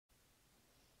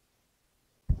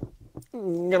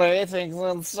Greetings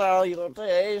and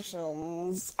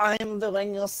salutations. I'm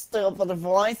doing a stupid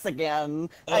voice again.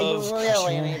 I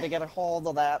really need to get a hold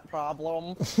of that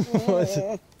problem.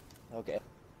 Okay.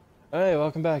 Hey,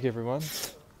 welcome back, everyone.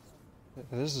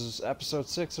 This is episode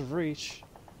 6 of Reach.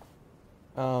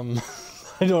 I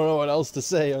don't know what else to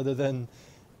say other than,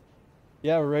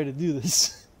 yeah, we're ready to do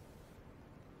this.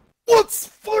 Let's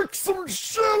fuck some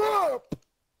shit up!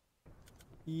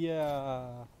 Yeah.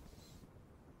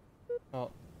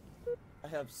 Oh. I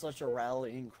have such a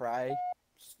rallying cry.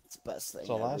 It's the best thing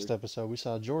So ever. last episode we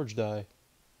saw George die.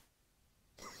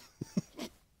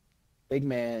 Big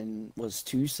man was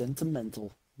too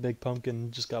sentimental. Big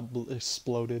Pumpkin just got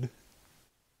exploded.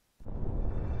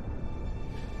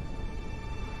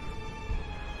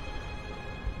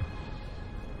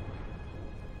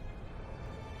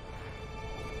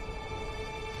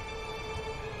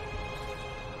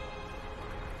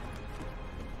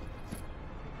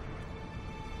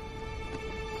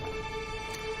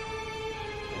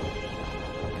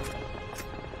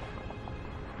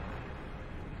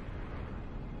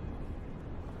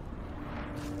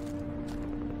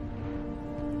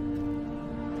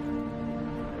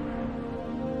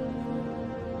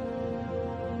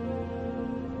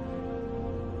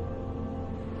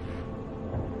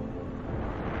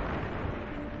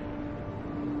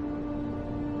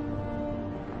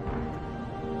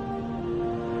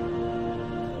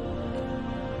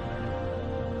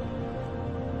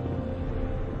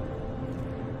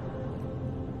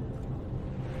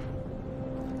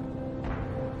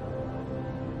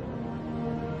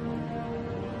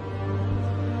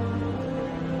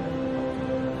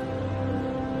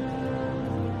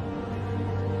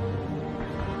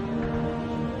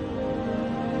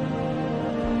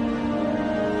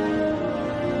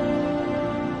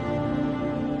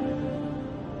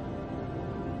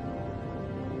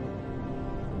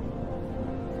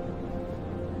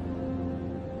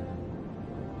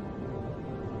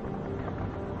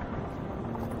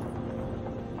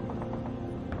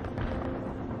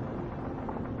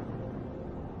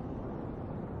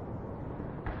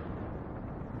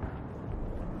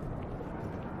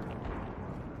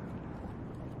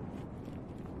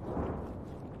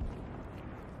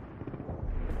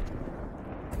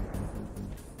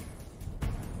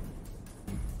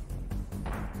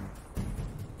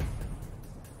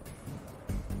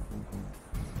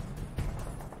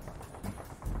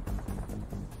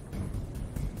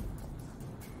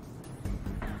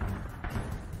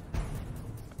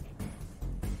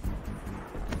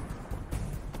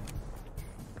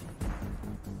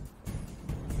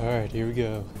 Alright, here we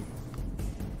go.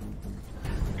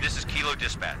 This is Kilo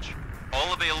Dispatch.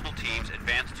 All available teams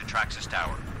advance to Traxxas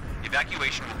Tower.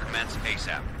 Evacuation will commence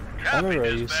ASAP. Copy,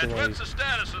 Dispatch. What's the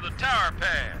status of the tower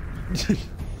pad?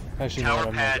 Actually, Tower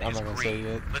no, pad I'm is not gonna say it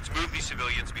green. yet. Let's move these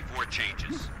civilians before it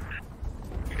changes.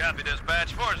 Copy,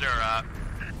 Dispatch. 4-0 out.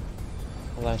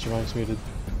 Lance reminds me to...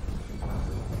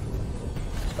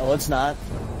 Oh, it's not.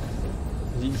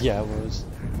 Yeah, it was.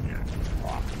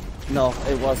 No,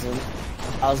 it wasn't.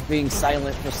 I was being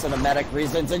silent for cinematic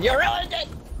reasons, and you ruined it!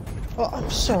 Oh, I'm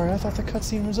sorry, I thought the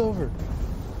cutscene was over.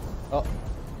 Oh.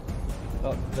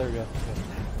 Oh, there we go. Okay.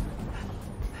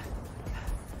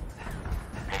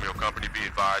 Romeo Company, be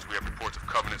advised, we have reports of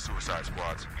Covenant suicide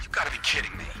squads. You've got to be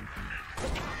kidding me.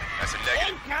 That's a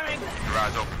negative. Incoming! Keep your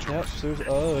eyes open, Yep, troopers. seriously.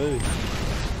 Oh, hey.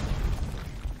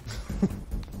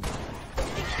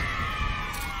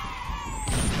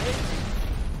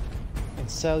 And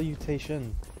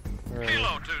salutation. Right.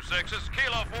 Kilo 2-6, this is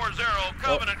Kilo 4-0.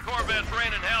 Covenant Corvettes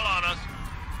raining hell on us.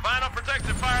 Final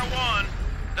protective fire 1.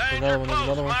 Danger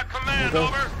close, my command, Okay.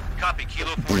 over. Copy,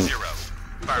 Kilo 4-0.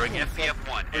 Firing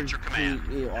FPF-1, enter command.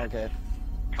 Okay.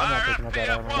 I'm not picking up that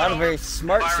armor. Not a very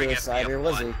smart Firing suicider,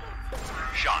 was he?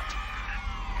 Shot.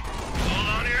 Hold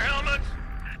on to your helmets.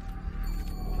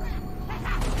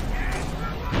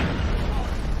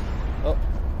 Oh,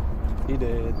 he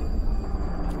did.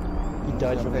 He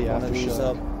died from the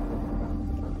aftershock.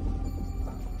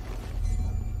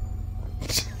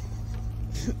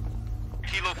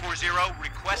 Kilo 4-0,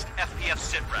 request FPF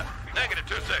sitrep. Negative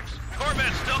 2-6.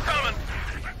 Corvette's still coming.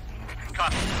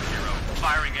 Copy 4-0.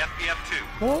 Firing FPF-2.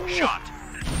 Oh. Shot.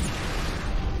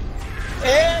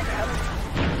 And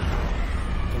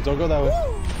Don't go that way.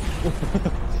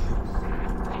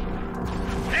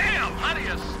 Damn, how do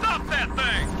you stop that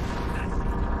thing?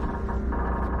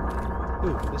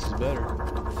 Ooh, this is better.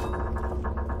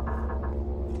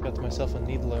 Got myself a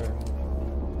needler.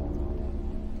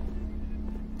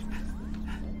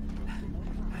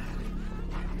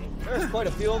 there's quite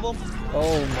a few of them.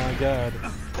 Oh my god.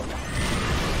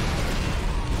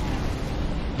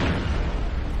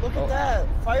 Look look at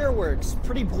that. Fireworks.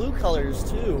 Pretty blue colors,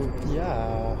 too.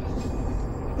 Yeah.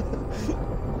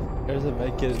 There's a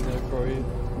med kit in there for you.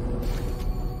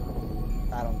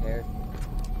 I don't care.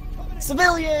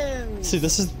 Civilians! See,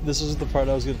 this is the part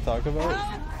I was going to talk about.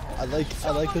 I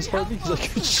like this part because I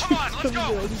could shoot them.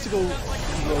 I need to go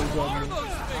rogue on them.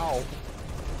 Ow.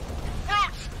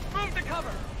 Brooks, move to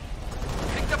cover.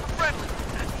 Picked up a friendly.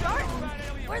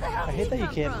 Where the hell I hate that you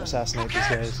can't assassinate these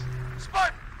guys.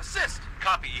 Spartan, assist.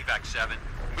 Copy, evac 7.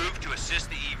 Move to assist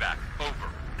the evac. Over.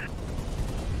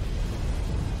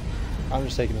 I'm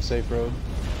just taking a safe road.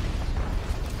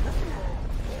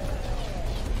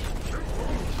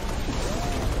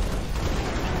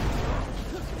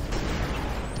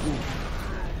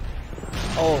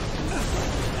 Oh.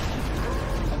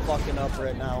 I'm fucking up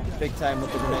right now. Big time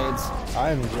with the grenades. I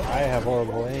have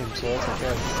horrible aim, so that's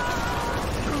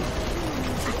okay.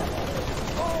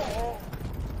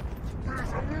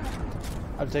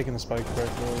 I'm taking the spike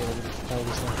rifle, whatever the hell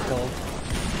this thing's called.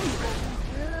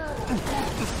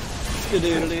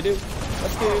 Skidoo-doo-doo.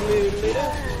 Skidoo-doo-doo.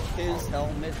 His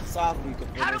helmet's off. You can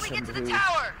How do finish we him get to the too.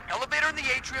 tower? Elevator in the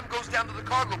atrium goes down to the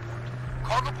cargo port.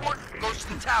 Cargo port goes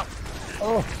to the tower.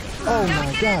 Oh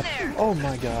my god! Oh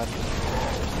my god!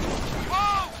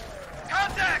 Whoa!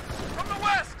 Contact from the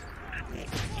west.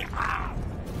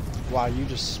 Wow, you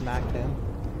just smacked him.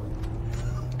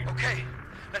 Okay,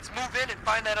 let's move in and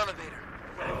find that elevator.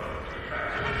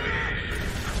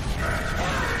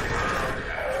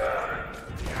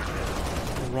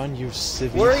 Run, you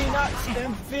civvy. Worry not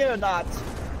and fear not.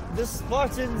 The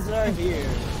Spartans are here.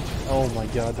 Oh my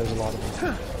god, there's a lot of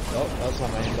them. Oh, that's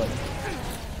not my aim button.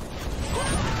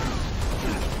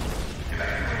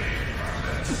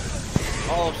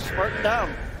 Oh, Spartan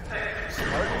down.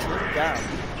 Spartan down.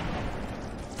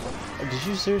 Did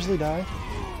you seriously die?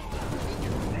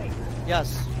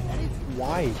 Yes,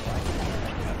 Why?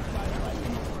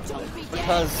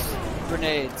 because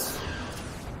grenades.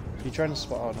 You trying to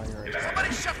spot? Oh no, you're right.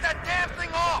 Somebody shut that damn thing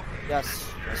off. Yes,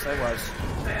 yes I was.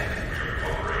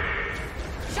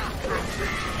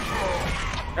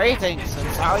 Greetings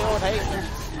and salutations.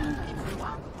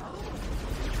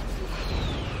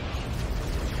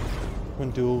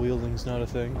 When dual wielding's not a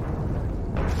thing.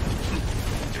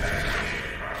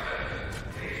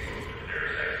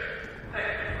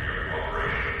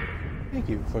 Thank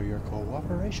you for your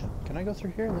cooperation. Can I go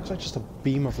through here? It looks like just a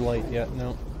beam of light. Yeah,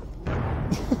 no.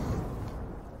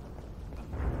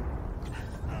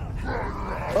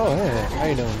 Oh, hey, how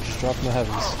you doing? Just dropping the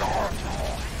heavens.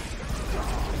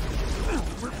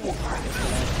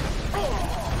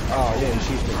 Oh, yeah,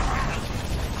 chieftain.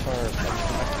 Or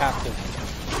a captain.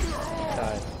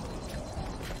 Died.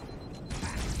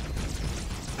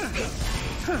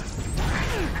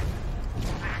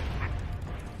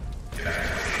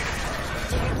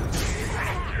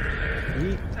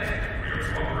 Yeet.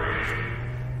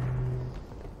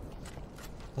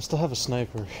 I still have a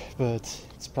sniper, but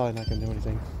it's probably not gonna do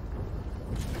anything.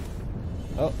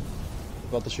 Oh,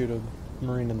 about to shoot a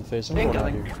marine in the face. I'm going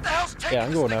out here. What the hell's taking Yeah,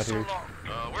 I'm going this out thing here. so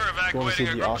long? We're Going to see evacuating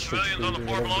a the group of ostrich civilians on the food or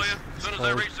floor whatever below this you. is As soon as I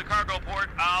called. reach the cargo port,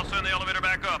 I'll send the elevator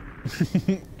back up.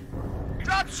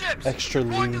 Drop ships! Extra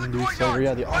Going to lean the beef courtyard. flavor.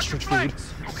 Yeah, the Watch ostrich your food.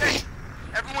 flanks. Okay,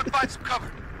 everyone find some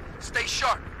cover. Stay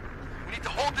sharp. We need to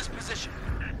hold this position.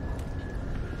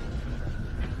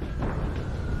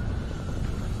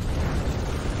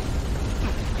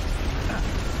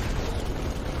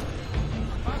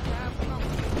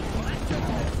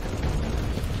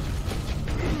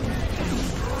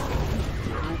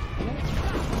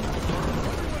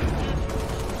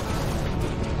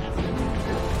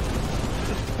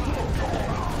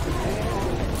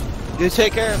 You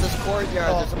take care of this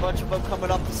courtyard. There's a bunch of them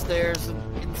coming up the stairs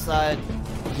and inside.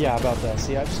 Yeah, about that.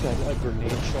 See, I just got a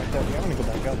grenade struck at me. I'm gonna go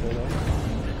back out there though.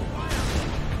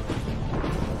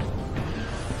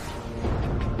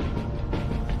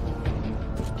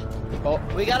 Oh,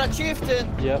 We got a chieftain.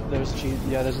 yep, there's chief.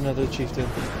 Yeah, there's another chieftain.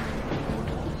 See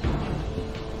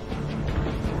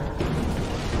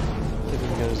if we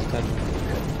can get his attention.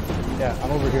 Yeah,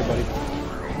 I'm over here, buddy.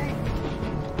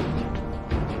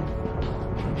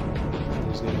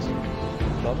 These guys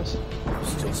above us?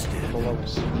 Still standing. Below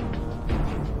us.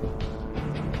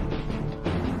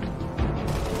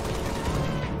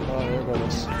 Oh, there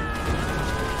goes.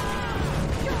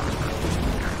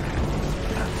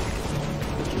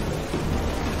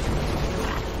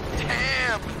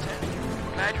 Damn,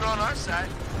 Lieutenant. Glad you're on our side.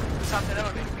 Let's hop that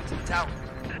elevator and get to the tower.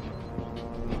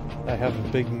 I have a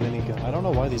big minigun. I don't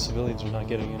know why these civilians are not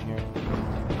getting in here.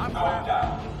 I'm going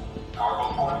down.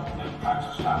 Cargo port impacts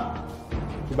us now.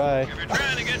 Goodbye. If you're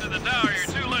trying to get to the tower, you're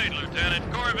too late,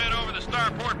 Lieutenant. Corvette over the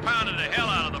starport pounded the hell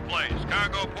out of the place.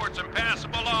 Cargo port's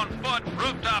impassable on foot.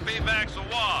 Rooftop evac's a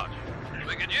wash.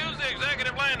 We could use the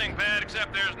executive landing pad,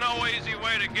 except there's no easy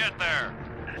way to get there.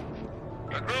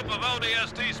 A group of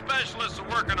ODST specialists are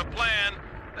working a plan.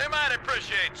 They might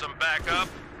appreciate some backup.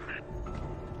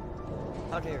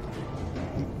 How dare you?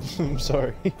 I'm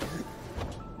sorry.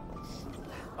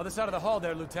 Other side of the hall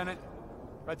there, Lieutenant.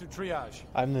 Right through triage.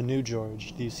 I'm the new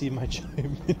George. Do you see my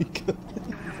giant minigun?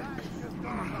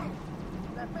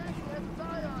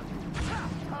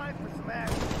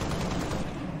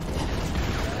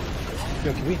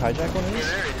 Yo, can we hijack one of these? Yeah,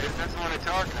 there it is. That's the one I'm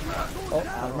talking about. Oh,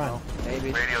 never mind.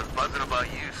 Maybe. Radio's buzzing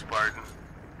about you, Spartan.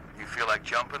 You feel like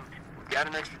jumping? We've got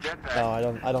an extra jetpack. No,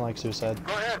 I don't like suicide.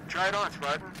 Go ahead, try it on,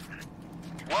 Spartan.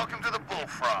 Welcome to the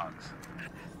Bullfrogs.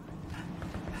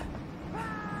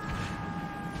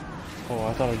 Oh,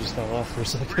 I thought I just fell off for a We're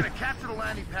second. gonna capture the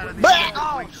landing pad of the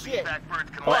Oh, shit. Blackbirds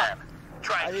can land.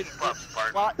 Try I and didn't. keep up,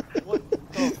 Spartan. What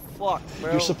the fuck,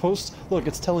 bro? You're supposed to, look,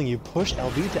 it's telling you push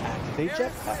LB to activate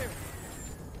jetpack.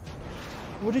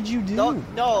 What did you do?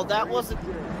 No, that wasn't.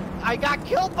 I got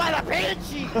killed by the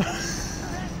Banshee!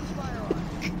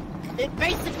 It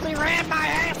basically ran my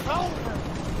ass over!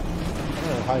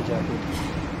 I'm gonna hijack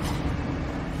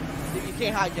it. You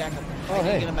can't hijack him. Oh, I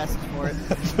didn't hey. get a message for it.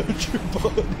 That's your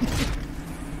bud.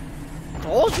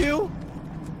 Told you!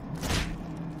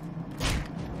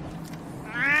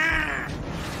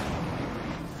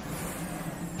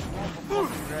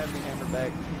 Grab the hammer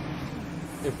bag.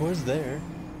 It was there.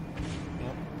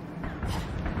 Yep.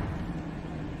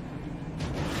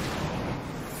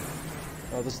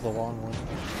 Oh, this is the long one.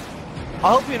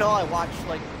 I hope you know I watched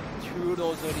like 2 of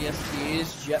those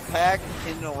ODSTs jetpack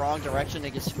in the wrong direction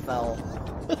and just fell.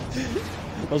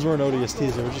 Those weren't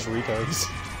ODSTs, they were just retards.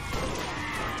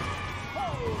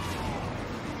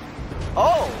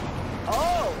 Oh!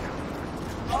 Oh!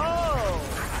 Oh!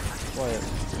 What?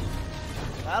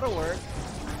 That'll work.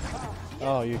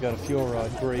 Oh, you got a fuel rod,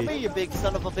 Come here, great. you big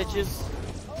son of a bitches.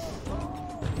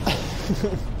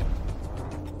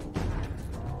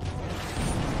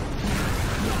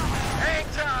 Hang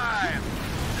time!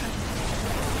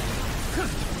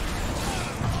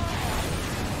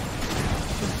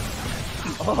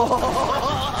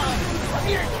 Come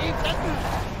here, Chief.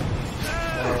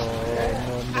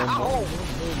 Oh, no,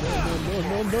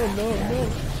 no, no, no, no, no,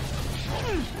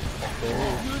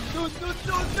 no,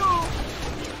 no, no.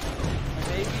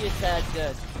 Maybe it's that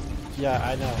good. Yeah,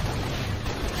 I know.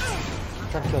 I'm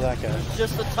trying to kill that guy.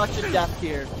 Just a touch of death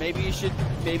here. Maybe you should,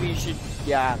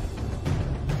 yeah.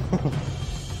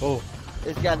 Oh.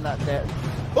 It's got not there.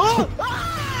 Oh!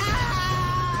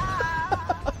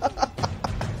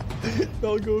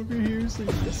 I'll go over here so you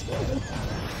can smile.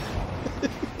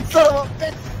 Son of a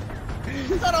bitch!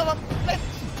 Son of a bitch!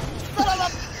 Son of a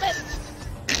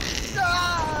bitch!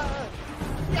 Ah!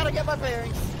 Gotta get my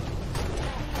bearings.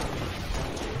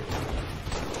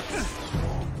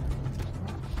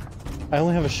 I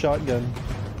only have a shotgun.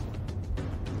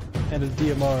 And a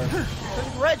DMR.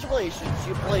 Congratulations,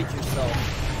 you played yourself.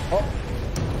 Oh!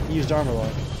 He used armor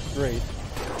lock. Great.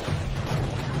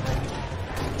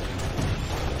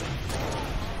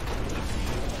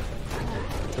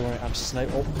 Don't worry, I'm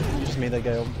sniping. Oh, you just made that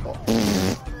guy. Oh.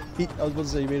 I was about to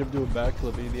say you made him do a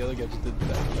backflip, and the other guy just did the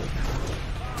backflip.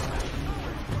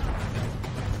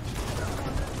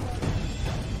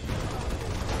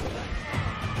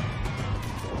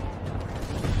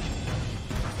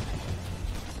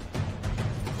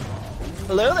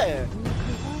 Hello there.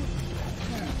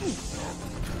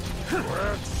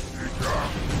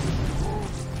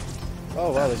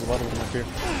 Oh wow, there's a lot of them up here.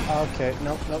 Okay,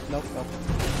 nope, nope, nope, nope.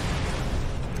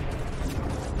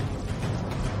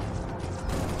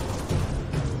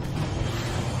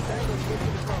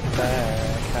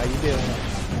 Back, how you doing?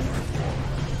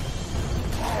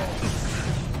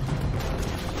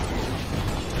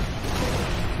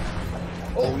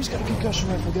 Oh, he's got a concussion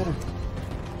rifle, get him.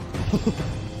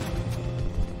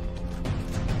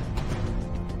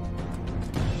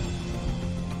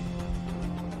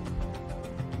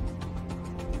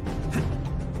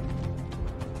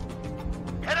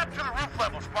 Head up to the roof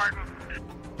level, Spartan.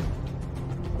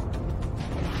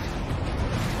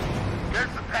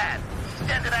 There's the pad.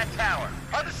 Stand to that tower.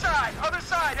 Other side.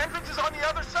 Entrance is on the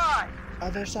other side.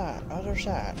 Other side. Entrance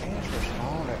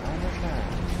on the other side.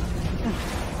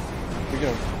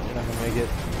 You're not gonna make it.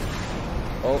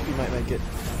 Oh, you might make it.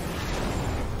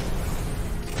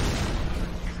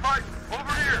 Spartan,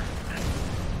 over here.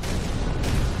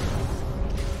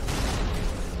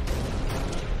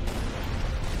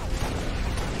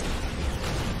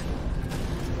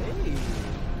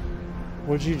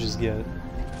 What'd you just get?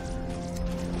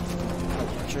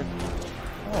 Sure.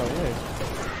 Oh, yeah.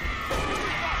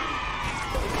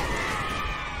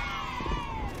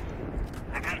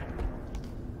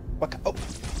 Fuck. Oh.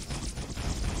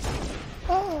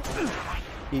 Oh.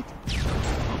 Eat.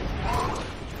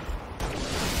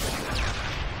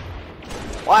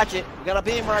 Watch it. We got a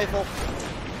beam rifle.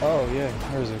 Oh, yeah.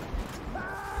 Where is it?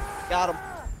 Got him.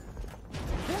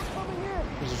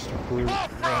 There's just a brute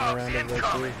running around over there,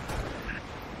 too.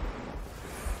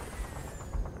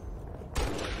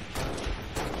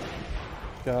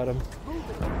 Got him.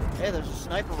 Hey, there's a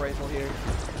sniper rifle here.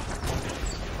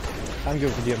 I'm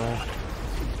good for the ammo.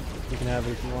 You can have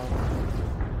it if you want.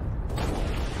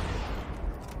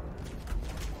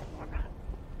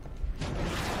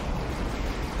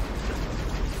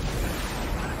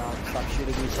 Stop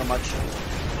shooting me so much.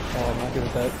 Oh, I'm not good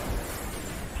with that.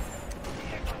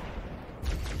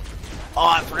 Oh,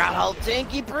 I forgot how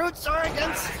tanky brutes are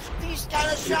against these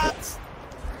kind of shots.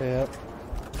 Yep.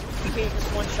 You can't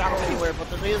just one shot anywhere, but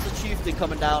there is a chieftain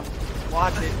coming down.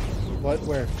 Watch it. What?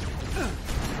 Where?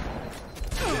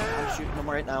 I'm shooting him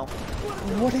right now.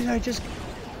 What did I just...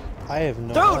 I have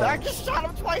no Dude, idea. I just shot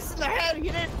him twice in the head. He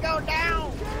didn't go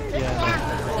down.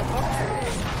 Yeah.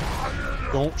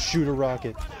 Don't shoot a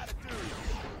rocket.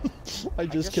 I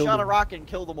just killed shot him. a rocket and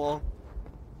killed them all.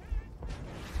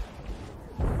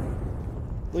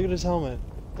 Look at his helmet.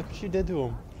 Look what you did to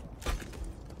him.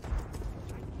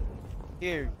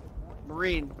 Here,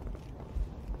 Marine.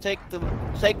 Take the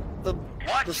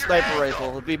sniper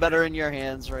rifle. It'd be better in your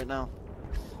hands right now.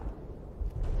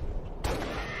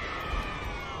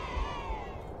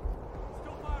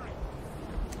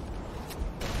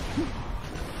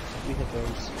 We hit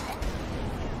those.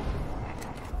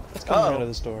 What's coming out of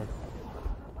this door?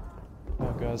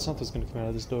 Oh god, something's gonna come out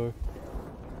of this door.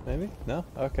 Maybe? No?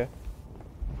 Okay.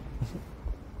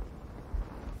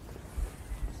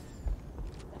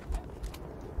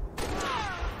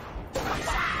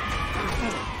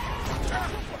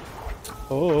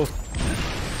 Oh.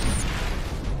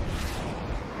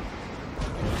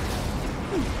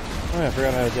 Oh yeah, I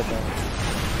forgot how to get that.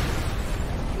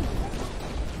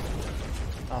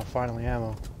 Oh, finally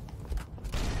ammo.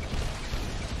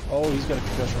 Oh, he's got a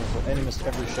concussion rifle, and he missed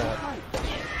every shot.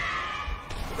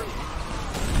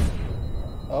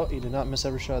 Oh, he did not miss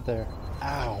every shot there.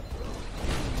 Ow.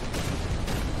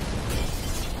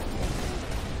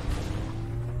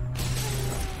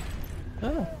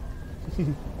 Oh.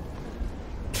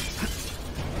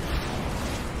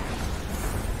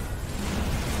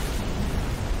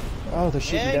 Oh, they're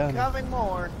shooting down. Incoming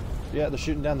more. Yeah, they're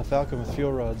shooting down the Falcon with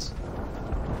fuel rods.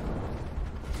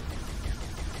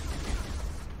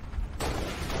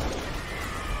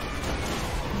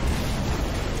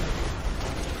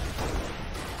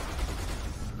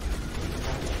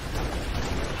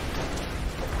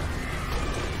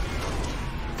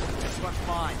 This one's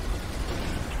mine.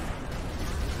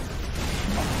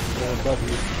 Yeah, above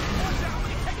you.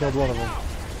 Killed one of them.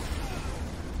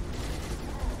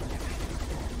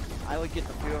 I would get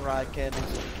the fuel rod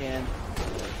cannons if you can.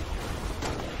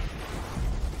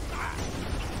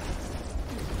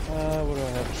 What do I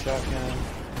have? A shotgun.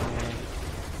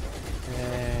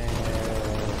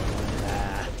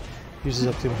 Nah. Uses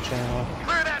up too much ammo.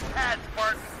 Clear that pad,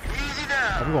 Spartan. Easy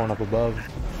now. I'm going up above.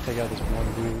 Take out this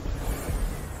one dude.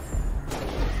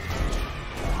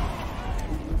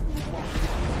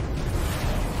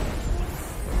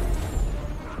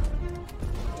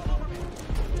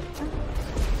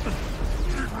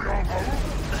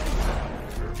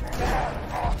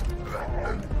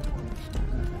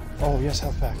 Oh yes,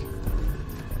 health pack.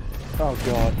 Oh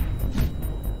god.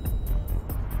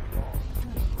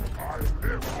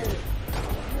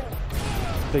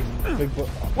 Big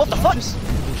What the fuck? Did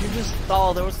you just?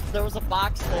 Oh, there was a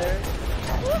box there.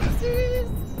 Whoopsies!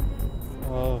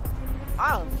 Oh.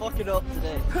 I'm fucking up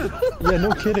today. Yeah,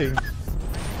 no kidding.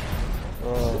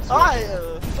 Oh, I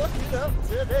am fucking up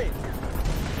today.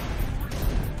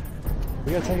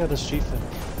 we gotta take out this chieftain.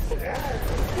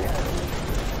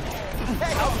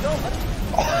 Hey, how's it going?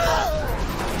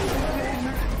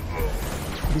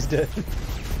 He's dead.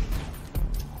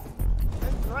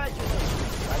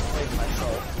 Congratulations. I saved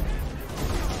myself.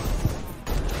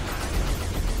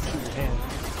 Your hand.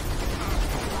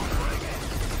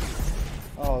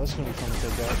 Oh, this is gonna be fun to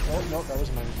take out. Oh, no, that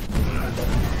wasn't my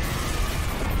button.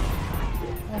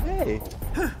 Oh, hey!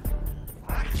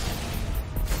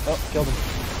 Oh, killed him.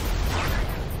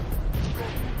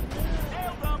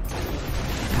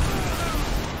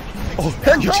 Oh,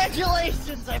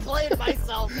 Congratulations! I played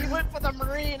myself. He went for the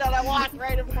Marine and I walked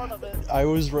right in front of it. I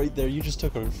was right there. You just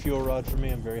took a fuel rod from me.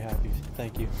 I'm very happy.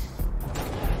 Thank you.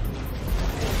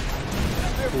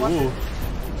 Ooh.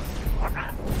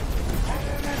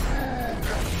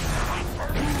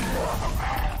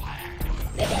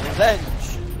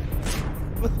 Revenge.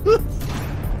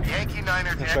 Yankee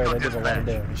Niner to That's right, Echo I did a lot of dispatch.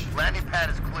 damage. Landing pad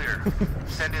is clear.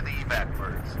 Send in the evac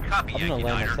birds. Copy, I'm gonna Yankee land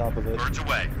on Niner. top of it. Birds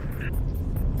away.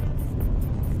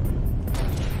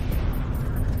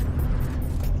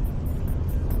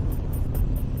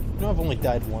 You know, I've only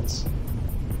died once.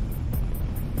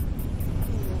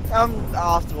 I'm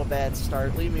off to a bad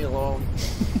start. Leave me alone.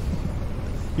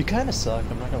 You kind of suck,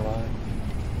 I'm not gonna lie.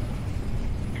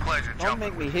 Pleasure Don't jumping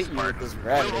make me with hit you, you with Spartan. this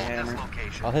gravity We'll hold hammer. this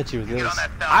location. I'll hit you with Get this. on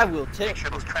that I Falcon. will Make take. sure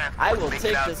those I transports will make it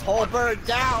take out this in whole one bird piece.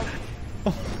 down.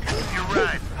 You're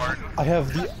right, Spartan. I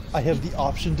have the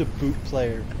option to boot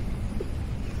player.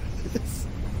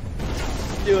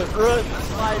 Do it. Run.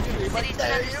 Slide through. City's Right been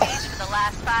there. under siege for the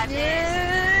last 5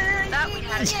 days. Thought we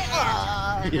had it in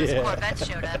hand. Those Yeah. Corvettes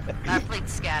showed up. Our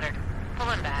fleet's scattered.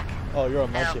 Pulling back. Oh, you're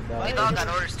on my Hell, ship now. we've all got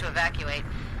orders to evacuate.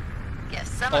 Guess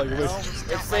some Oh, of you're us with- just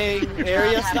It's don't saying like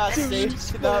area's having not finished.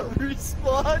 safe. Cannot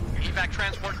respawn. Evac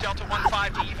transport Delta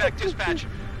 1-5 to evac dispatch.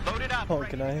 Load it up. Oh,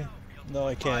 can I? No,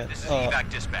 I can't. This is Oh, evac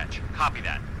dispatch. Copy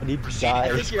that. I need to Proceed die. I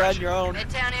to think you're on your own.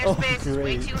 Midtown Oh, airspace is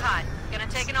way great. too hot. Gonna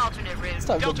take an alternate route. Let's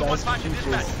talk about Delta nice 1-5 to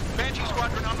people. dispatch. Banshee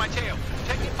squadron on my tail.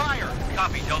 Taking fire.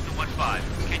 Copy, Delta 1-5.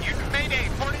 Can you mayday?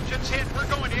 Port engine's hit. We're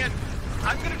going in.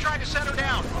 I'm gonna try to set her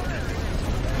down.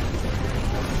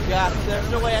 God, there's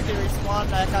no way I can respawn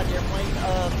back on your plane.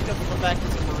 Because of the fact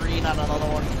there's a Marine on another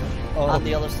one. Oh. On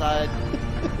the other side.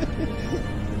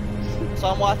 So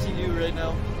I'm watching you right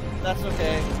now. That's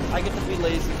okay. I get to be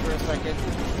lazy for a second.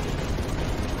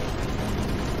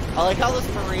 I like how this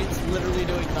Marine's literally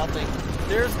doing nothing.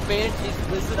 There's Banshees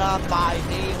listed on by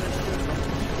name and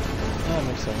everything. That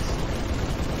makes sense.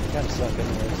 Kind of suck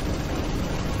anyways.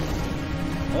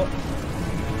 Oh,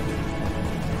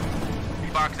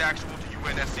 Fox actual to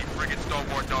UNSC frigate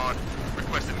Stalwart Dawn.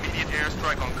 Request immediate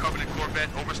airstrike on Covenant Corvette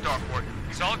over Starport.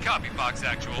 Solid copy, Fox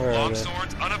Actual. Where are Long they?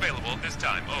 swords unavailable at this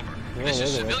time. Over. Oh, This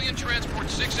is there they are. civilian transport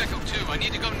 6 Echo 2. I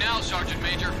need to go now, Sergeant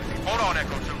Major. Hold on,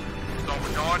 Echo 2.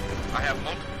 Stalwart Dawn, I have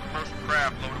multiple commercial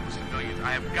craft loaded with civilians.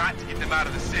 I have got to get them out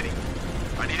of the city.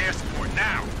 I need air support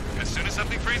now. As soon as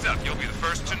something frees up, you'll be the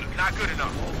first to... Not good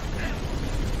enough.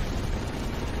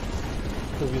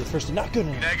 he'll be the first to not good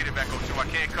enough. Negative, Echo 2. I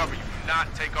can't cover you. Do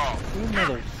not take off. You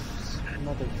mother.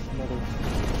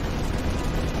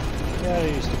 Yeah,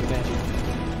 you stupid Banshee.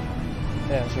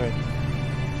 Yeah, that's right.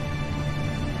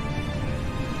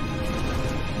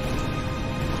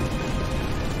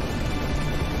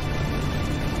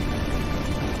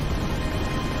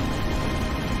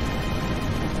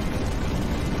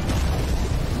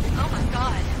 Oh my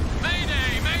god.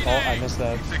 Mayday! Mayday! Oh, I missed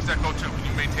that. 6 Echo 2. Can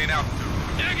you maintain altitude?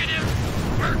 Negative!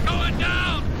 We're going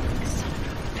down! Son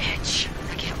of a bitch.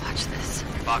 I can't watch this.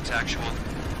 Fox Actual.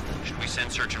 Should we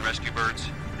send search and rescue birds?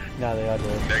 Nah, they are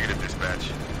dead. Negative dispatch.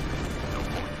 No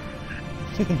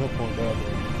point. No point, they are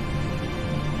dead.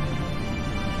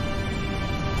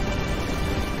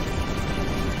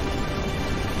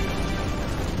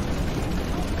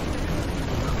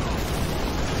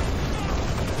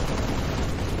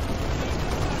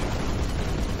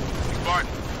 Spartan,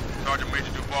 Sergeant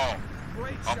Major Duvall.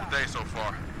 Awful day so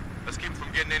far. Let's keep it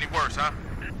from getting any worse, huh?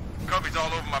 Covey's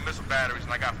all over my missile batteries,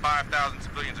 and I got 5,000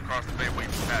 civilians across the bay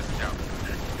waiting for passage out.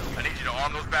 I need you to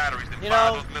arm those batteries, then You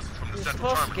fire know, those missiles from the you're central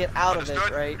supposed to terminal. get out of it,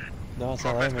 Understood? right? No, it's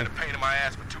not Corvette's letting been me. a pain in my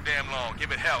ass for too damn long.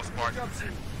 Give it hell, Spartan.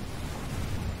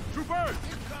 True birds!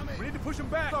 We need to push them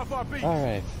back off our beat.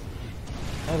 Alright.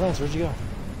 Hey, Lance, where'd you go?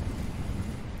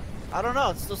 I don't know.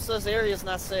 It still says area's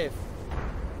not safe.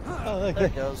 Oh, look. There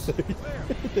it goes.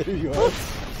 There you are.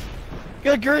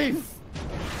 Good grief!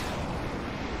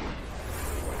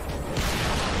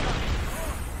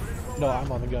 No,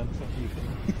 I'm on the gun. Fuck you.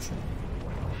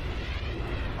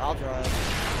 I'll drive.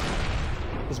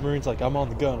 This Marine's like, I'm on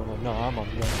the gun. I'm like, no, I'm on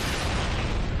the gun.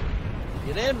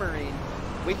 Get in, Marine.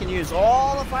 We can use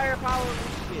all the firepower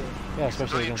we can get. Yeah,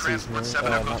 especially Civilian against these transport Marines.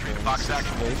 7 Echo Not 3 to Marines, Fox these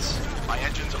Action. mates. My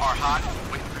engines are hot.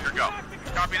 Waiting for your go.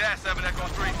 Copy that, 7 Echo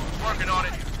 3. Working on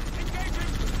it.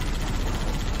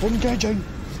 Engaging!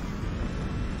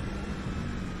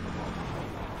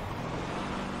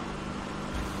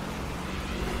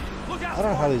 Look out! I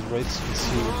don't know how these wraiths can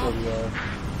see where we are.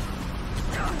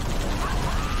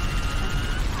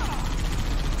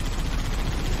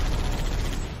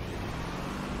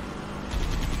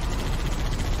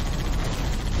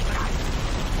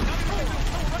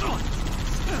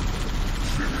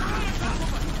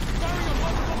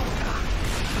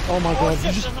 Oh my god, shit,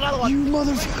 you just, there's another one. you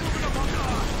motherfucker!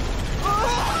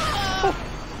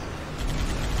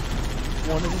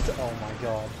 One of the, oh my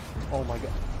god. Oh my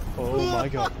god. Oh my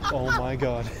god. Oh my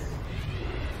god.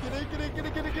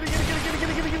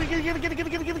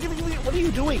 What are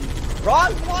you doing?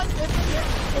 Wrong one!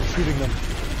 I'm shooting them.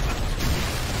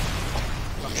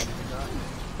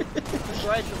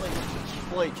 Congratulations, you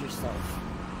deployed yourself.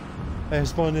 Hey, I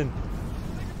spawned in.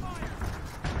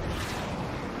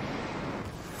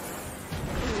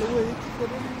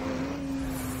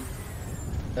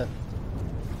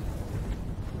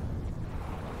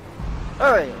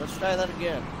 Alright, let's try that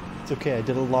again. It's okay, I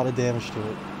did a lot of damage to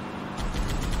it.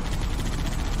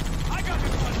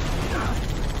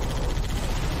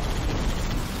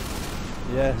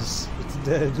 Yes, it's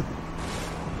dead.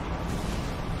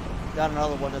 Got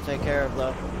another one to take care of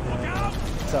though. Yeah,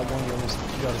 it's that one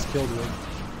that got us killed with.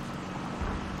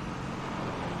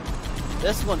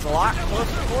 This one's a lot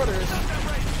closer quarters.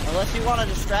 Unless you want to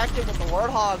distract it with the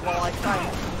Warthog while I try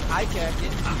and hijack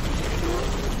it.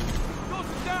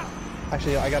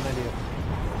 Actually, I got an idea.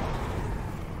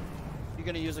 You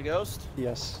gonna use a ghost?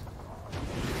 Yes.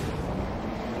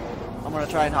 I'm gonna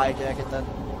try and hijack it then.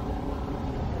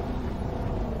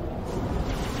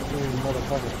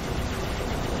 Motherfucker.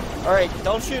 Alright,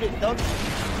 don't shoot it. Don't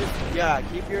just, yeah,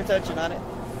 keep your attention on it.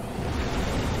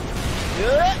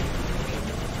 Good.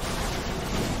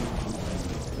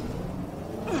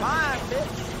 Come on,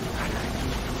 bitch.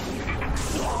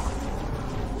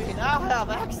 We now have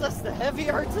access to heavy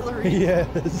artillery.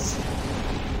 Yes.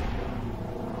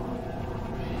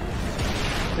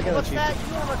 What's that?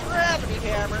 You have a gravity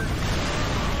hammer.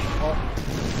 Oh.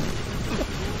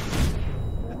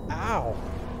 Ow.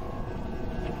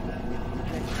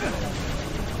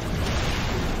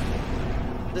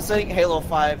 This ain't Halo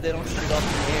 5. They don't shoot up in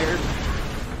the air.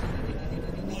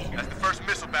 That's the first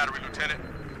missile battery, Lieutenant.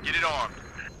 Get it armed.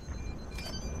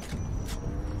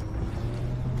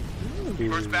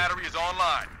 First battery is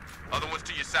online. Other one's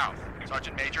to your south.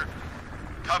 Sergeant Major,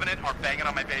 Covenant are banging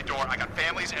on my bay door. I got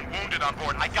families and wounded on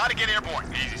board. I gotta get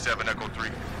airborne. Easy, 7 Echo 3.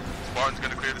 Spartan's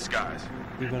gonna clear the skies.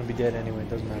 You're gonna be dead anyway, it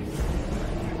doesn't matter.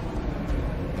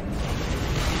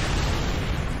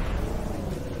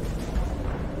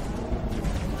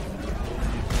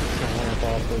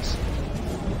 This.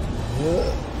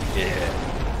 Yeah.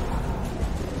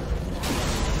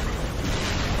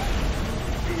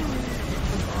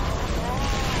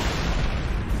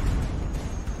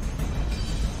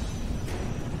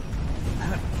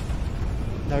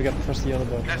 Now we gotta press the other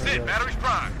button. That's it, battery's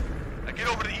primed. Now get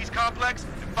over to the east complex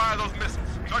and fire those missiles.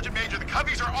 Sergeant Major, the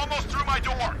Cubbies are almost through my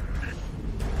door.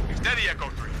 Steady, Echo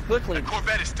 3. Quickly. The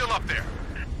Corvette is still up there.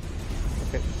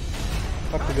 Okay.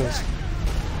 Fuck the ghost.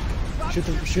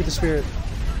 Shoot the spirit.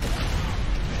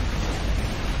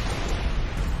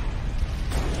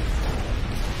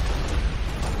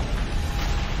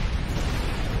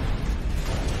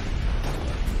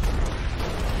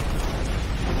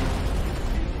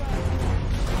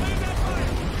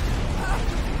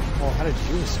 Oh, how did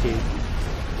you escape?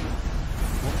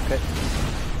 Okay.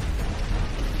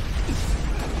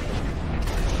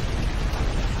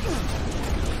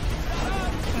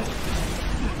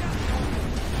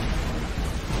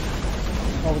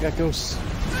 Oh, we got ghosts.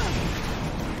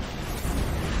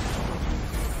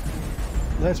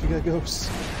 Nice, we got ghosts.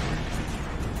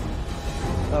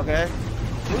 Okay.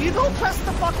 Will you go press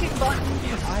the fucking button?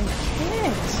 I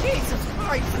can't. Jesus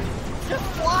Christ! Just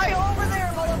fly over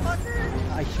there, motherfucker!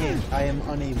 I can't. I am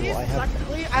unable.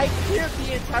 I cleared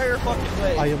the entire fucking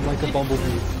way. I am like a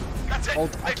bumblebee. That's it. Oh, I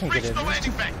They've can't get reached in. the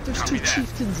landing bank. There's Copy two that.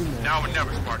 chieftains in there. Now or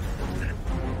never, Spartan.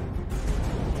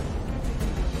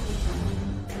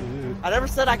 I never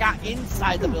said I got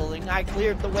inside the building. I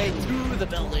cleared the way to the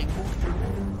building.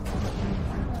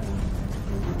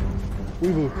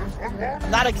 Woo-hoo.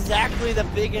 Not exactly the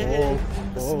biggest,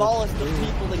 the smallest of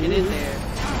people to get in there.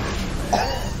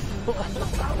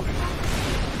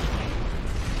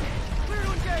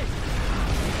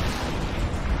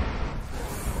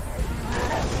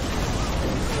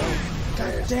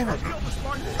 God damn it.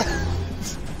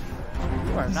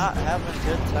 You are not having a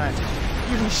good time.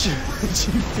 You didn't shoot the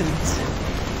chieftains.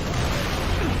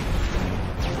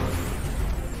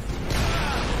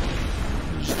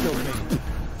 You just killed me.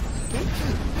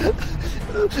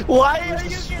 Why Where's are the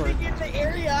you spark? getting in the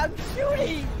area I'm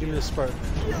shooting? Give me the spark.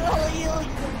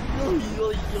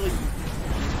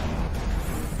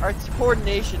 Our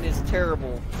coordination is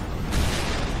terrible.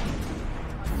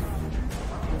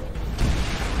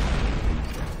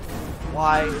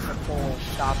 Why is the pole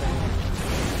stopping?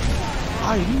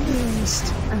 I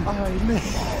missed. I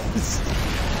missed.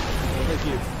 Thank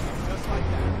you.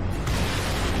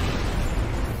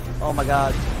 Oh my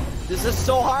god. This is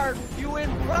so hard. You in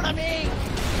front of me.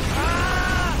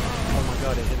 Ah! Oh my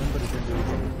god, I hit him, but it didn't do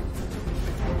anything.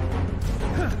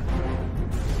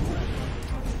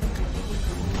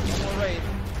 Alright.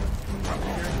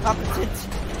 Competent.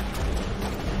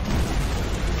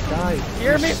 Die!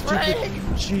 Hear me, you stupid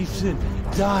Frank! chieftain!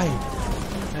 Die!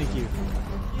 Thank you.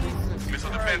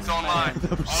 Missile defense online.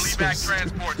 That was All so evac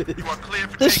transports, stupid. you are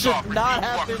cleared for This should takeoff. not You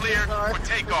are happen, cleared Lazar. for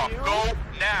takeoff. For you? Go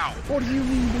now. What do you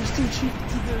mean? There's two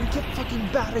chieftains in there. He kept fucking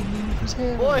batting me with his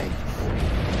hand. Boy,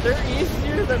 they're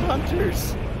easier than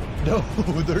hunters. No,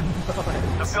 they're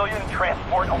not. Civilian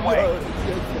transport away.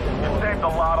 You saved a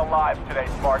lot of lives today,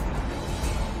 Spartan.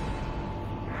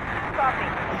 Copy.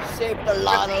 You saved a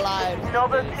lot of lives.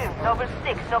 Noble 2, Noble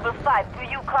 6, Noble 5, do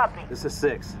you copy? This is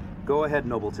 6. Go ahead,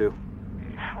 Noble 2. We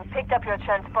picked up your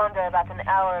transponder about an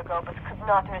hour ago, but could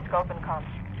not risk open comms.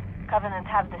 Covenant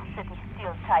have the city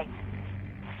sealed tight.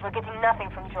 We're getting nothing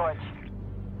from George.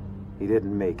 He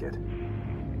didn't make it.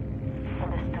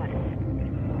 Understood.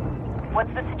 What's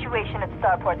the situation at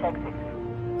Starport exit?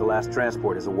 The last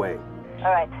transport is away.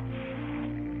 All right.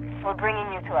 We're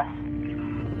bringing you to us.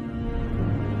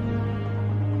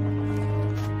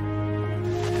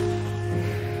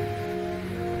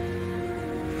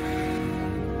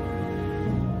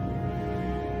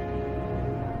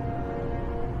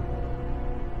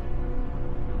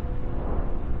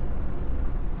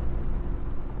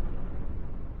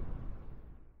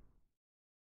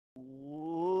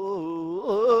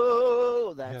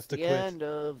 Whoa, that's have to the quit. end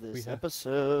of this Yeah,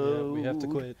 episode. we have to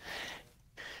quit.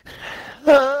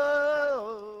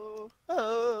 Oh,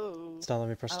 oh. It's not letting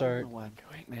me press I start. don't know why I'm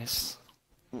doing this.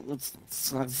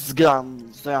 It's gonna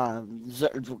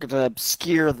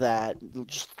obscure that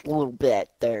just a little bit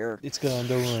there. It's gone,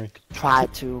 don't worry. Try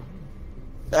to.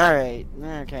 Alright,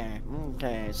 okay.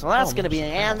 So that's Oh, gonna be the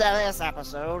much- end of this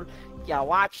episode. You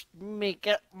watched me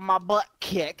get my butt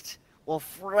kicked while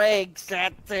Frank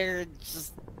sat there and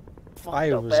just fucked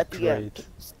I up was at the great. end.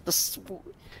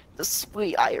 The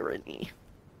sweet irony.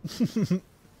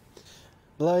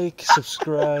 Like,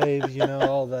 subscribe, you know,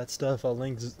 all that stuff. I'll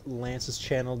link Lance's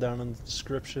channel down in the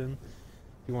description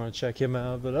if you want to check him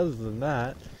out. But other than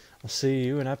that, I'll see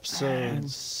you in episode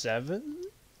 7?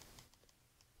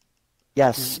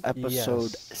 Yes,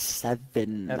 episode Yes.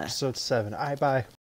 7. Episode 7. Bye.